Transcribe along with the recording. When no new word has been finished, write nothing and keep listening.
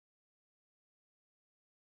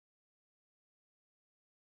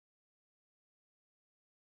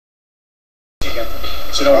you get them.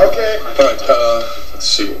 So don't worry. Okay. All right, let's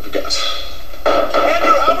see what we got.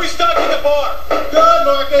 Andrew, how are we stocking the bar? Good,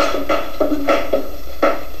 Marcus.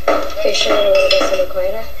 Are you sure you don't want to do something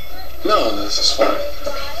quieter? No, this is fine.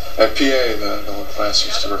 At PA, the whole class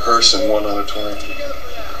used to rehearse in one auditorium.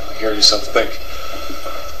 Hear yourself think.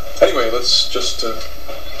 Anyway, let's just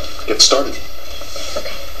get started.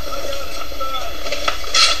 Okay.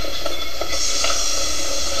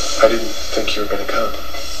 I didn't think you were going to come.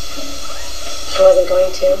 I wasn't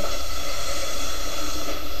going to.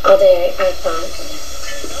 All day I thought,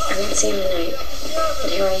 I won't see him tonight,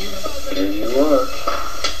 but here I am. Here you are.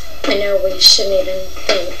 I know we shouldn't even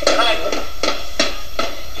think.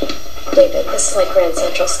 David, this is like Grand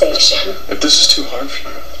Central Station. If this is too hard for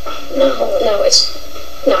you.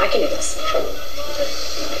 No, I can do this.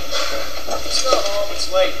 Let's go home. It's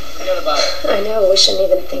late. Forget about it. I know we shouldn't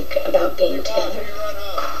even think about being together.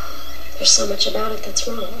 There's so much about it that's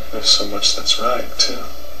wrong. There's so much that's right, too.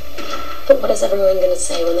 But what is everyone going to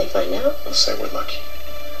say when they find out? They'll say we're lucky.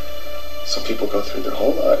 Some people go through their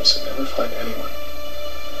whole lives and never find anyone.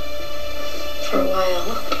 For a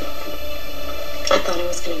while, I thought I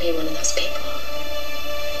was going to be one of those people.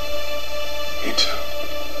 Me too.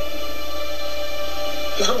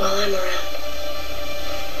 Not while I'm around.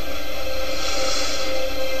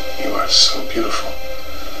 You are so beautiful.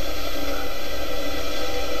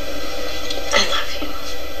 I love you.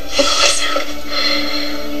 I always have.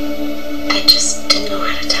 I just didn't know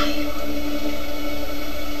how to tell you.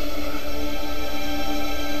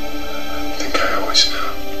 I think I always knew.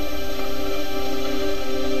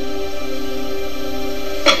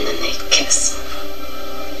 And then they kiss.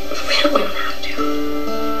 We don't have to.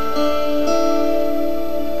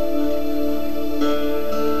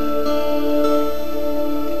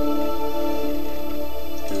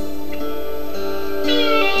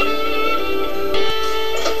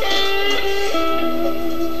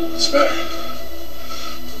 What's the matter?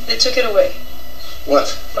 They took it away. What?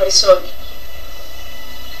 Marisol.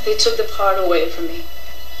 They took the part away from me.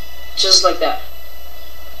 Just like that.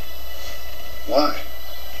 Why?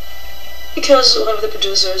 Because one of the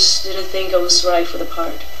producers didn't think I was right for the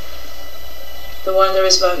part. The one that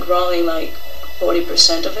is bankrolling like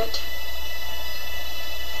 40% of it.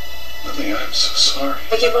 Lily, I'm so sorry.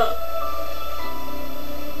 I give up.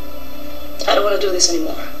 I don't want to do this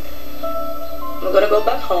anymore. I'm going to go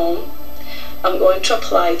back home. I'm going to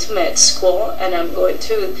apply to med school, and I'm going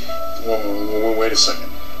to... Whoa, wait a second.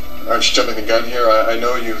 Aren't you jumping the gun here? I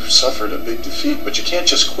know you've suffered a big defeat, but you can't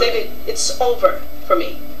just quit. Baby, it's over for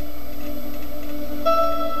me.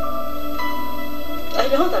 I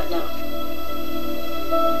know that now.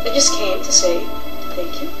 I just came to say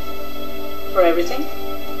thank you for everything.